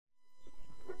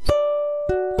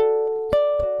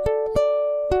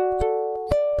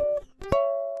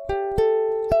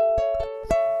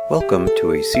Welcome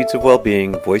to a Seeds of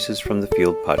Wellbeing Voices from the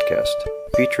Field podcast,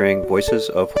 featuring voices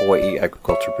of Hawaii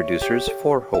agriculture producers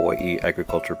for Hawaii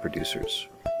agriculture producers.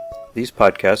 These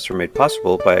podcasts are made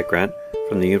possible by a grant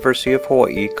from the University of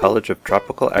Hawaii College of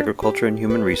Tropical Agriculture and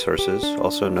Human Resources,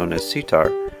 also known as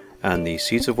CTAR, and the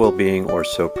Seeds of Wellbeing or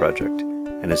SOW project,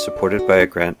 and is supported by a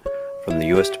grant from the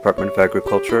U.S. Department of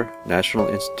Agriculture, National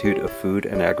Institute of Food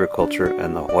and Agriculture,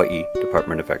 and the Hawaii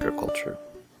Department of Agriculture.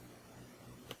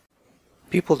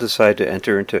 People decide to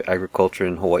enter into agriculture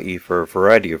in Hawaii for a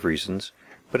variety of reasons,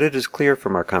 but it is clear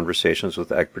from our conversations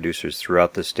with ag producers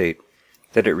throughout the state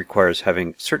that it requires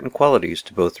having certain qualities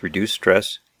to both reduce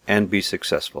stress and be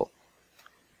successful.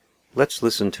 Let's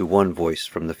listen to one voice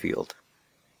from the field.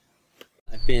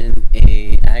 I've been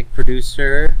an ag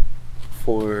producer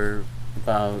for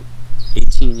about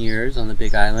 18 years on the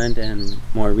Big Island, and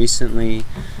more recently,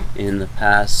 in the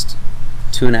past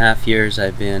 2.5 years,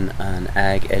 I've been an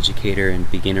ag educator and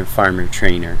beginner farmer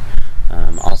trainer.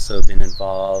 Also been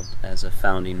involved as a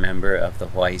founding member of the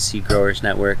Hawaii Seed Growers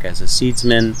Network as a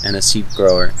seedsman and a seed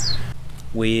grower.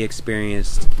 We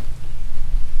experienced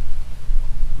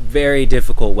very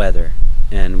difficult weather,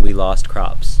 and we lost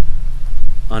crops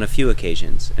on a few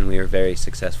occasions, and we were very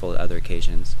successful at other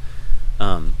occasions.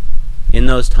 In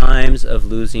those times of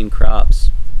losing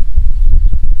crops,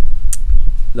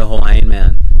 the Hawaiian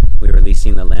man, we were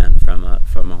leasing the land from a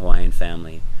Hawaiian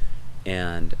family,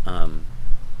 and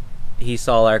he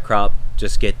saw our crop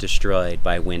just get destroyed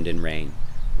by wind and rain.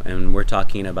 And we're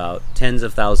talking about tens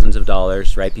of thousands of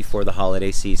dollars right before the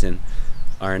holiday season.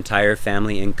 Our entire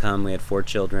family income, we had 4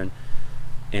 children,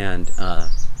 and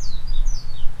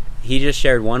he just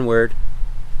shared one word,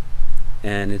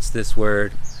 and it's this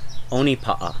word,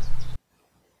 onipa'a.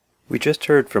 We just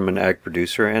heard from an ag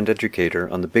producer and educator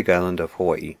on the Big Island of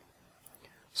Hawaii.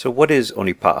 So what is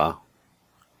onipa'a?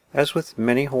 As with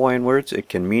many Hawaiian words, it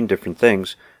can mean different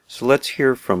things, so let's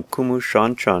hear from Kumu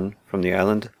Sean Chun from the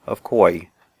island of Kauai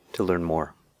to learn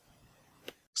more.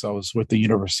 So I was with the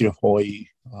University of Hawaii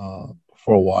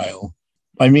for a while.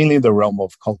 I'm mainly in the realm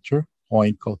of culture,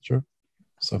 Hawaiian culture.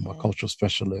 So I'm a cultural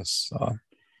specialist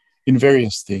in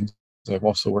various things. I've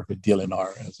also worked with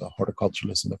DLNR as a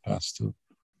horticulturalist in the past too.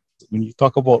 When you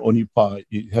talk about onipa'a,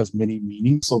 it has many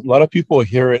meanings. So a lot of people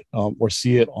hear it or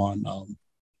see it on,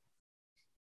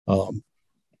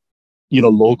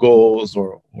 logos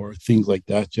or things like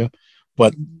that. Yeah,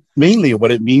 but mainly what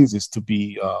it means is to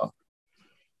be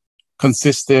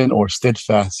consistent or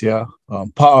steadfast. Yeah,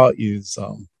 pa'a is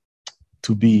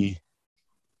to be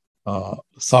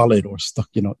solid or stuck,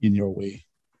 in your way.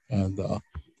 And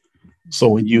so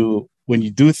when you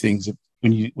do things,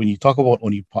 when you talk about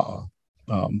onipa'a,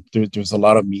 there's a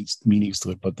lot of meanings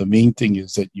to it, but the main thing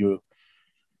is that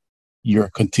you're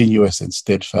continuous and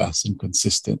steadfast and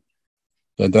consistent.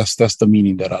 And that's the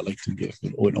meaning that I like to give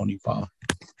with onipa'a.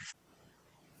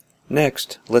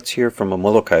 Next, let's hear from a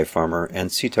Molokai farmer and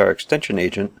CTAR extension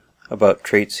agent about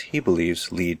traits he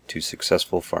believes lead to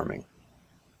successful farming.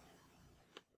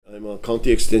 I'm a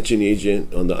county extension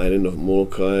agent on the island of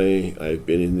Molokai. I've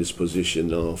been in this position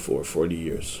now for 40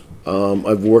 years.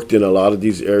 I've worked in a lot of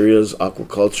these areas: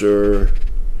 aquaculture,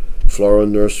 floral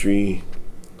nursery,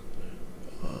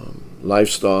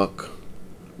 livestock,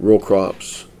 row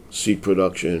crops, seed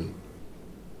production.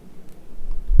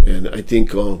 And I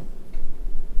think you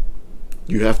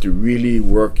have to really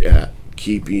work at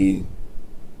keeping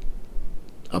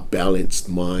a balanced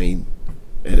mind,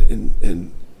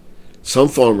 and some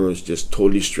farmers just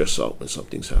totally stress out when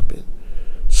something's happened.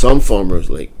 Some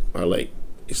farmers are like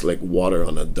it's like water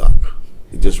on a duck.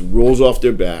 It just rolls off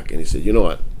their back, and he said, "You know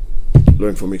what?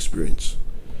 Learn from experience."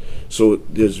 So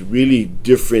there's really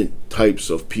different types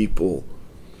of people,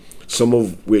 some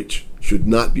of which should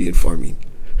not be in farming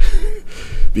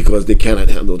because they cannot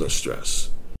handle the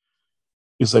stress.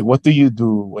 It's like, what do you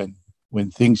do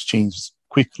when things change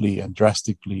quickly and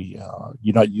drastically?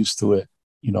 You're not used to it.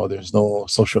 There's no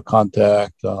social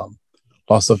contact,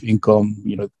 loss of income.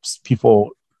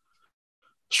 People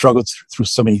struggle through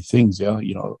so many things. Yeah,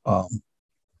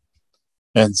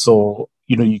 and so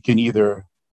you can either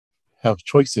have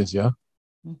choices. Yeah,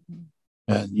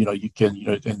 and you can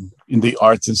and in the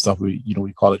arts and stuff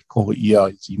we call it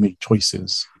koho'ia. You make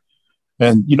choices,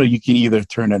 and you can either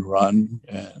turn and run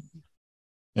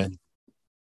and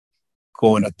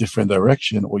go in a different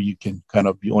direction, or you can kind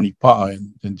of be onipa'a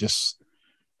and just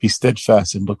be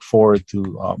steadfast and look forward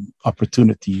to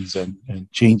opportunities and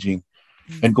changing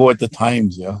and go at the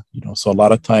times. Yeah. So a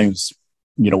lot of times,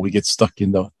 we get stuck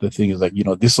in the thing is like,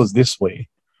 this was this way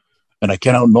and I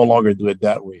cannot no longer do it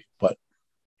that way. But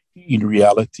in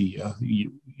reality,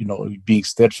 being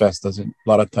steadfast a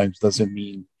lot of times doesn't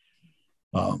mean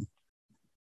um,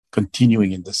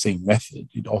 continuing in the same method.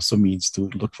 It also means to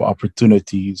look for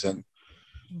opportunities and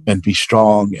be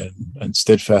strong and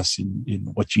steadfast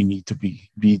in what you need to be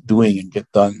doing and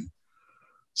get done.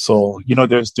 So,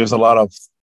 there's a lot of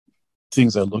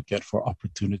things I look at for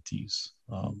opportunities,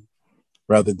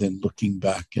 rather than looking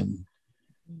back and,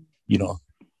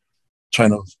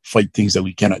 trying to fight things that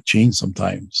we cannot change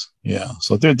sometimes. Yeah.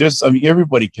 So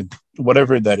everybody can,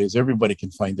 whatever that is, everybody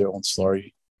can find their own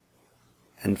story.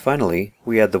 And finally,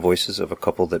 we had the voices of a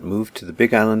couple that moved to the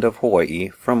Big Island of Hawaii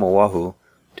from Oahu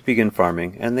to begin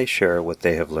farming, and they share what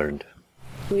they have learned.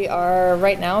 We are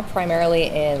right now primarily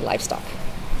in livestock.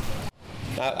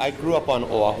 I grew up on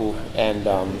Oahu, and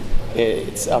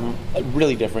it's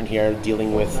really different here,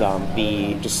 dealing with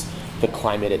the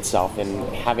climate itself, and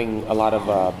having a lot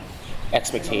of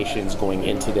expectations going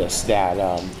into this that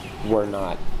were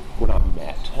not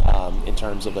met in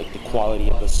terms of like the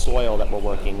quality of the soil that we're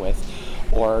working with,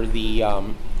 or the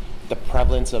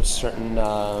prevalence of certain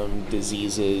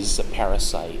diseases,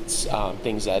 parasites,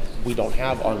 things that we don't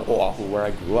have on Oahu where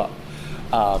I grew up.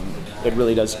 It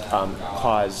really does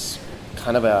cause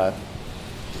kind of a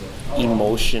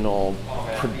emotional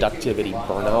productivity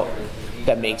burnout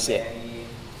that makes it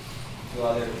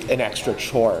an extra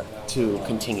chore to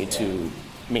continue to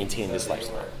maintain this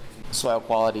lifestyle. Soil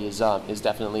quality is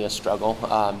definitely a struggle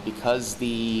because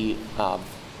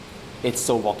it's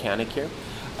so volcanic here.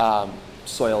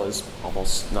 Soil is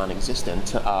almost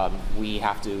non-existent. We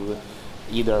have to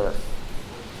either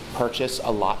purchase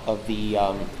a lot of the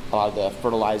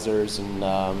fertilizers and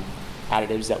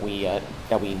additives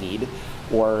that we need,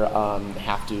 or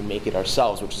have to make it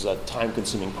ourselves, which is a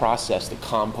time-consuming process to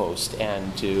compost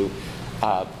and to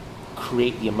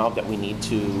create the amount that we need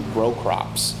to grow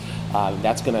crops.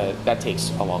 That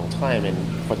takes a long time,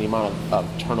 and for the amount of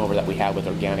turnover that we have with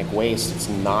organic waste, it's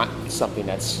not something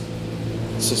that's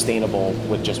sustainable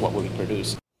with just what we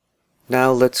produce.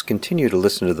 Now let's continue to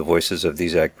listen to the voices of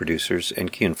these ag producers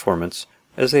and key informants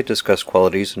as they discuss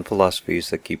qualities and philosophies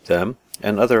that keep them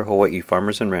and other Hawaii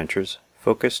farmers and ranchers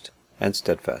focused and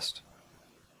steadfast.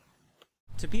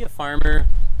 To be a farmer,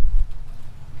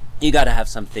 you got to have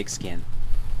some thick skin.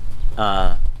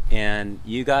 And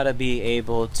you got to be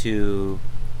able to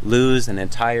lose an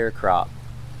entire crop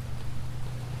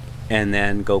and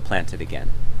then go plant it again.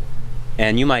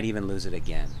 And you might even lose it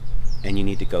again, and you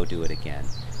need to go do it again.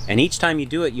 And each time you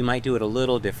do it, you might do it a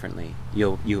little differently.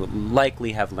 You'll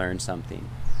likely have learned something.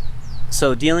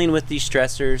 So dealing with these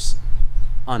stressors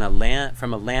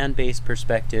from a land-based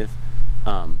perspective,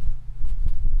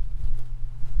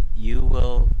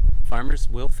 farmers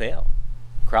will fail.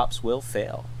 Crops will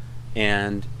fail.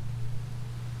 And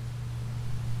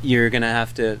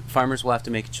farmers will have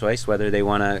to make a choice whether they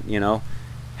want to,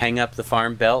 hang up the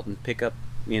farm belt and pick up,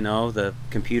 the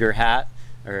computer hat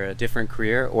or a different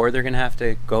career, or they're going to have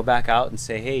to go back out and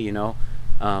say, hey, I'm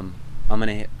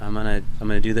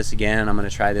gonna do this again, and I'm gonna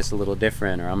try this a little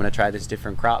different, or I'm gonna try this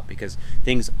different crop, because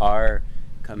things are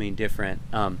coming different.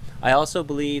 I also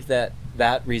believe that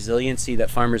resiliency that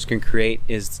farmers can create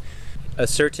is a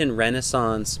certain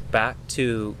renaissance back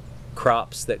to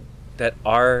crops that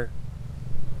are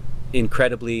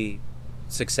incredibly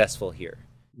successful here.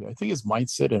 Yeah, I think it's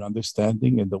mindset and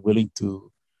understanding and the willing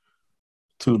to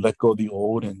let go of the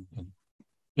old and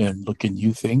look at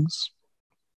new things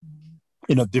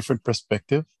in a different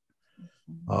perspective.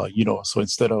 So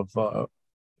instead of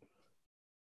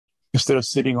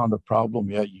sitting on the problem,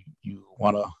 you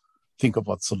want to think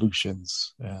about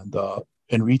solutions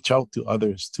and reach out to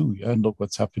others too, and look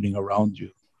what's happening around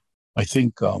you. I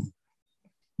think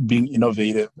being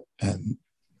innovative and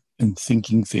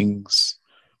thinking things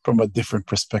from a different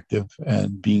perspective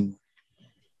and being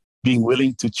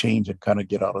willing to change and kind of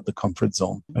get out of the comfort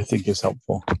zone, I think is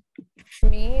helpful. For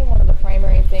me, one of the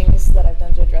primary things that I've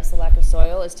done to address the lack of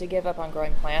soil is to give up on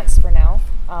growing plants for now.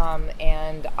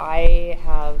 And I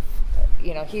have,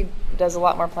 he does a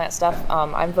lot more plant stuff.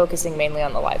 I'm focusing mainly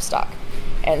on the livestock.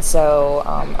 And so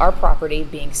our property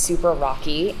being super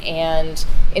rocky and,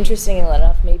 interestingly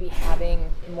enough, maybe having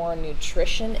more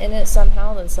nutrition in it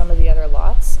somehow than some of the other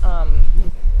lots,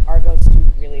 our goats do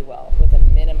really well with a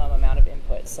minimum amount of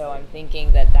input. So I'm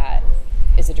thinking that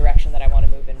is a direction that I want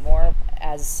to move in more.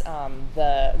 As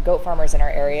the goat farmers in our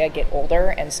area get older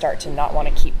and start to not want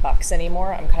to keep bucks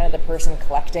anymore, I'm kind of the person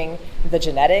collecting the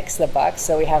genetics, the bucks.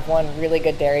 So we have one really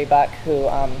good dairy buck who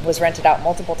was rented out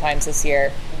multiple times this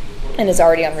year and is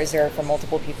already on reserve for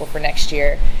multiple people for next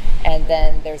year. And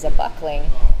then there's a buckling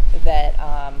that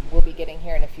we'll be getting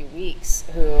here in a few weeks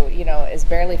who, is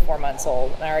barely 4 months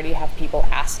old. And I already have people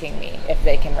asking me if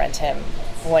they can rent him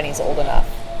when he's old enough.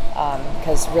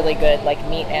 because really good like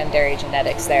meat and dairy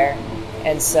genetics there.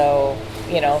 And so,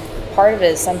 part of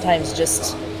it is sometimes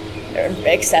just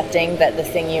accepting that the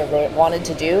thing you wanted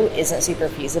to do isn't super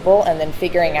feasible, and then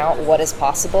figuring out what is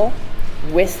possible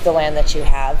with the land that you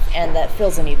have and that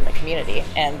fills a need in the community.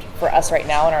 And for us right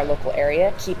now in our local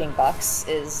area, keeping bucks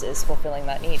is fulfilling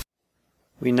that need.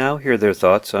 We now hear their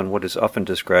thoughts on what is often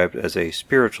described as a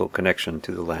spiritual connection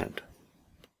to the land.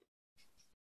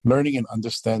 Learning and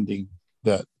understanding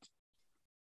that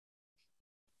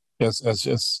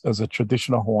as a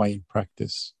traditional Hawaiian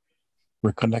practice,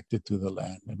 we're connected to the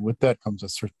land. And with that comes a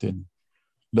certain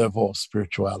level of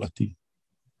spirituality.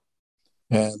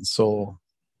 And so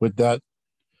with that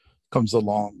comes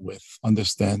along with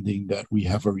understanding that we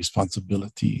have a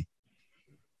responsibility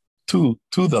to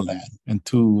the land and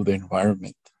to the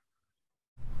environment.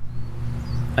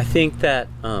 I think that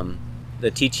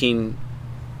the teaching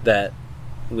that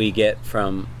we get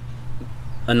from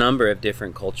a number of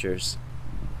different cultures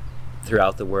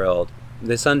throughout the world,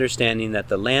 this understanding that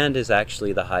the land is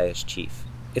actually the highest chief.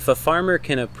 If a farmer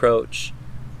can approach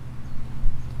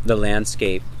the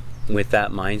landscape with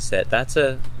that mindset,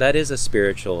 that is a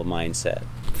spiritual mindset.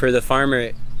 For the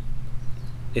farmer,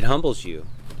 it humbles you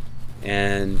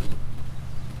and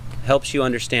helps you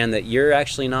understand that you're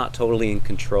actually not totally in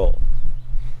control.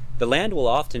 The land will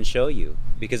often show you,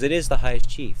 because it is the highest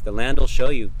chief. The land will show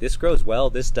you, this grows well,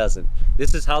 this doesn't.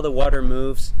 This is how the water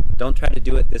moves. Don't try to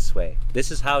do it this way.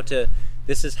 This is how to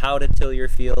till your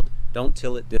field. Don't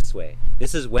till it this way.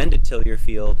 This is when to till your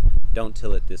field. Don't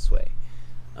till it this way.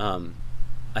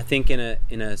 I think in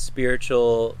a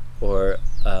spiritual or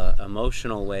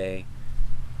emotional way,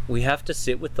 we have to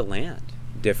sit with the land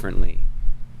differently.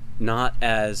 Not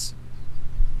as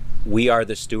we are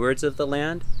the stewards of the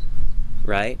land,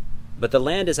 right? But the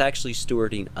land is actually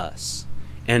stewarding us.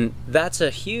 And that's a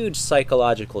huge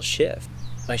psychological shift.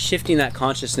 By shifting that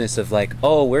consciousness of like,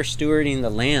 oh, we're stewarding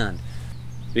the land.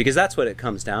 Because that's what it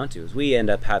comes down to, is we end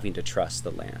up having to trust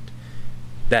the land.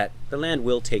 That the land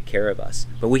will take care of us,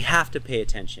 but we have to pay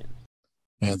attention.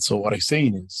 And so what I'm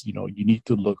saying is, you need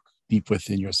to look deep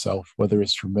within yourself, whether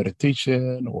it's through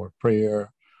meditation or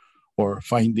prayer or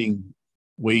finding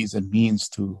ways and means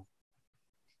to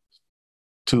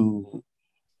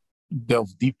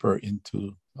delve deeper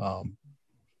into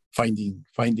finding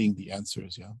the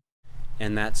answers. Yeah.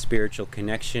 And that spiritual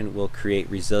connection will create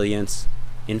resilience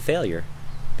in failure,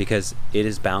 because it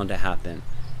is bound to happen.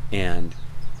 And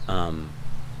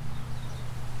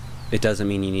it doesn't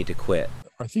mean you need to quit.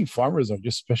 I think farmers are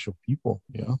just special people,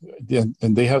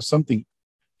 and they have something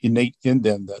innate in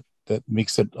them that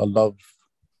makes it a love,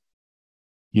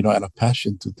 and a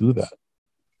passion to do that.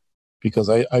 Because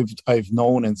I've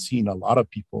known and seen a lot of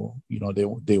people,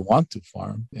 they want to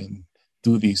farm and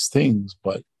do these things,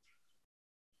 but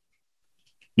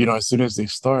as soon as they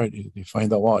start, they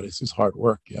find out, wow, this is hard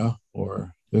work,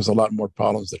 or there's a lot more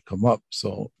problems that come up.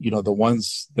 So, the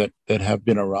ones that have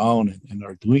been around and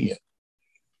are doing it,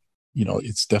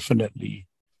 it's definitely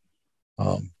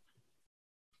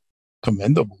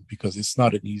commendable, because it's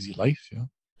not an easy life. Yeah.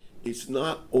 It's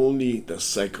not only the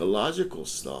psychological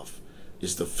stuff,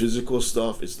 it's the physical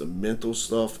stuff, it's the mental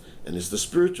stuff, and it's the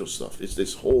spiritual stuff. It's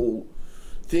this whole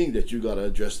thing that you got to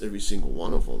address every single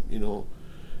one of them,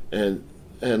 and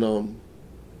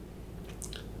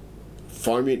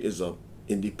farming is a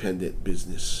independent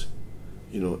business.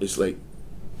 It's like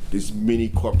these mini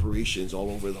corporations all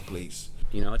over the place.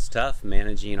 It's tough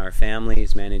managing our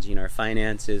families, managing our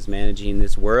finances, managing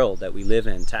this world that we live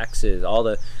in, taxes, all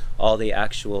the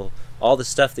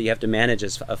stuff that you have to manage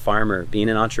as a farmer, being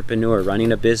an entrepreneur,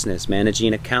 running a business,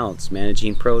 managing accounts,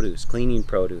 managing produce, cleaning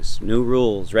produce, new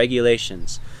rules,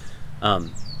 regulations.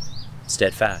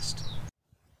 Steadfast.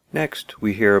 Next,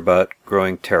 we hear about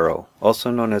growing taro,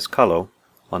 also known as kalo,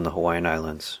 on the Hawaiian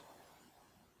Islands.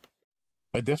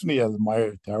 I definitely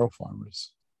admire taro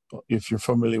farmers. If you're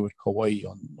familiar with Kauai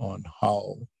on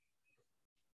how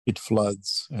it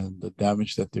floods and the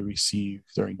damage that they receive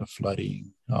during the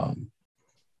flooding,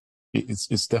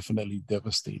 it's definitely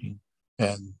devastating.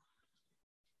 And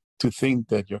to think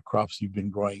that your crops you've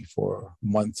been growing for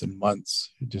months and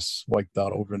months just wiped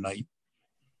out overnight,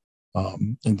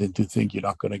 and then to think you're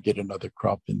not going to get another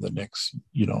crop in the next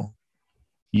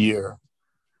year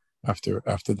after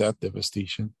that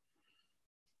devastation.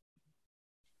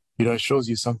 It shows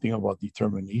you something about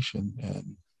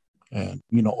determination and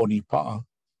onipa'a,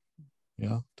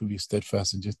 to be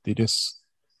steadfast and just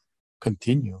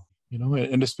continue,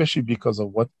 and especially because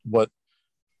of what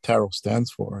taro stands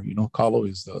for. Kalo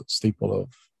is the staple of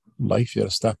life,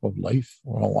 a staff of life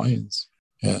for Hawaiians.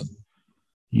 And,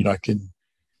 I can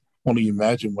only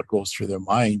imagine what goes through their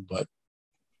mind, but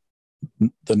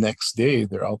the next day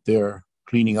they're out there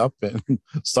cleaning up and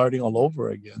starting all over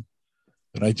again.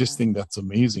 And I just think that's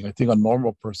amazing. I think a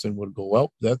normal person would go,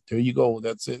 well, there you go,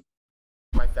 that's it.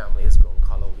 My family has grown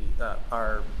kalo'i.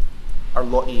 Our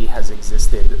lo'i has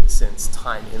existed since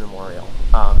time immemorial,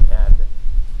 and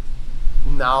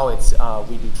now it's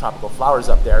we do tropical flowers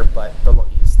up there, but the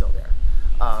lo'i is still there.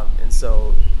 And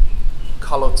so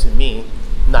kalo to me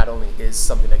not only is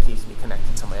something that keeps me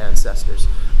connected to my ancestors,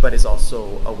 but is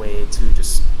also a way to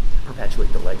just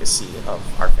perpetuate the legacy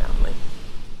of our family.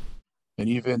 And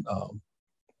even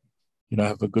I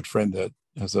have a good friend that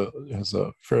has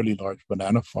a fairly large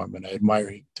banana farm, and I admire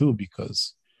him too,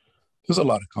 because there's a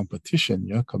lot of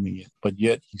competition coming in, but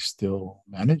yet he still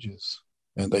manages.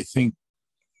 And I think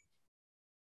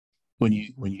when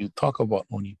you talk about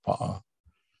Onipa'a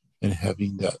and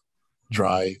having that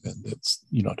drive and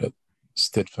that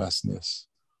steadfastness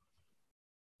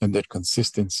and that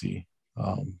consistency,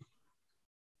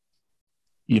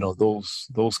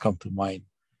 those come to mind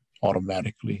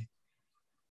automatically.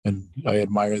 And I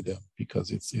admire them because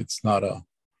it's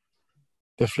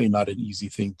definitely not an easy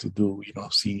thing to do,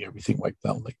 seeing everything wiped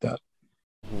out like that.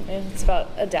 And it's about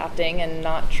adapting and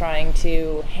not trying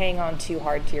to hang on too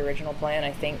hard to your original plan.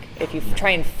 I think if you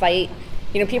try and fight,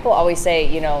 people always say,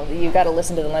 you got to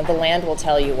listen to the land. The land will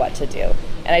tell you what to do.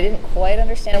 And I didn't quite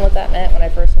understand what that meant when I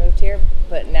first moved here,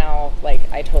 but now,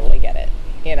 I totally get it.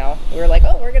 We were like,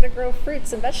 oh, we're going to grow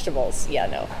fruits and vegetables. Yeah,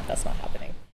 no, that's not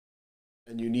happening.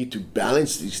 And you need to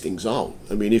balance these things out.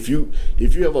 I mean, if you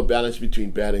have a balance between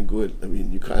bad and good,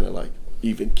 you kind of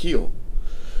even keel.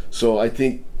 So I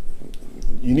think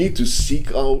you need to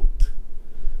seek out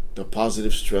the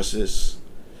positive stresses,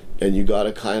 and you got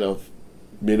to kind of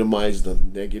minimize the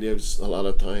negatives a lot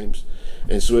of times.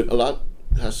 And so a lot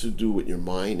has to do with your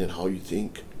mind and how you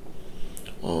think.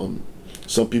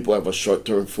 Some people have a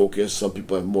short-term focus. Some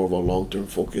people have more of a long-term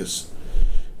focus.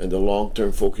 And the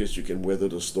long-term focus, you can weather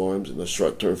the storms. And the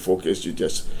short-term focus, you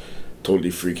just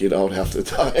totally freak it out half the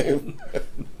time.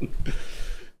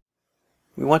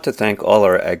 We want to thank all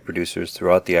our ag producers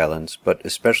throughout the islands, but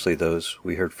especially those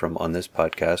we heard from on this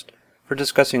podcast, for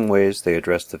discussing ways they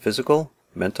address the physical,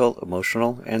 mental,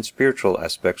 emotional, and spiritual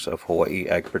aspects of Hawaii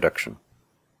ag production.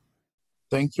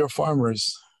 Thank your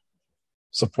farmers.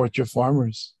 Support your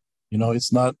farmers.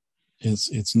 It's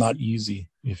not easy.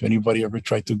 If anybody ever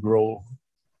tried to grow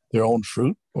their own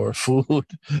fruit or food,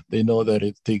 they know that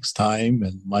it takes time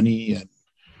and money, and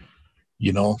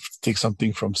take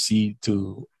something from seed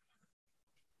to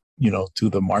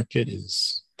the market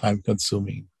is time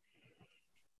consuming.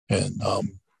 And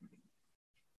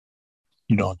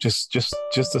just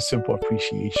a simple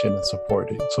appreciation and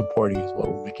supporting is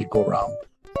what will make it go round.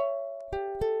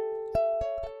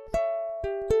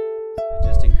 I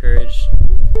just encourage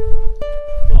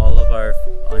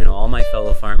all my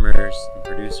fellow farmers and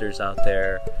producers out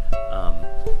there,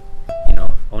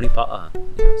 Onipa'a,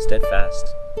 steadfast.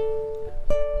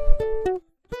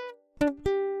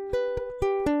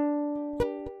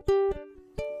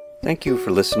 Thank you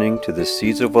for listening to the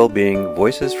Seeds of Wellbeing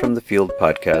Voices from the Field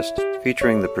podcast,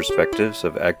 featuring the perspectives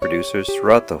of ag producers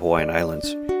throughout the Hawaiian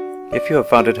Islands. If you have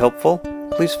found it helpful,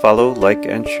 please follow, like,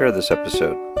 and share this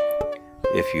episode.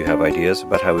 If you have ideas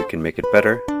about how we can make it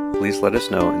better, please let us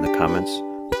know in the comments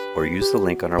or use the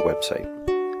link on our website.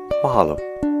 Mahalo.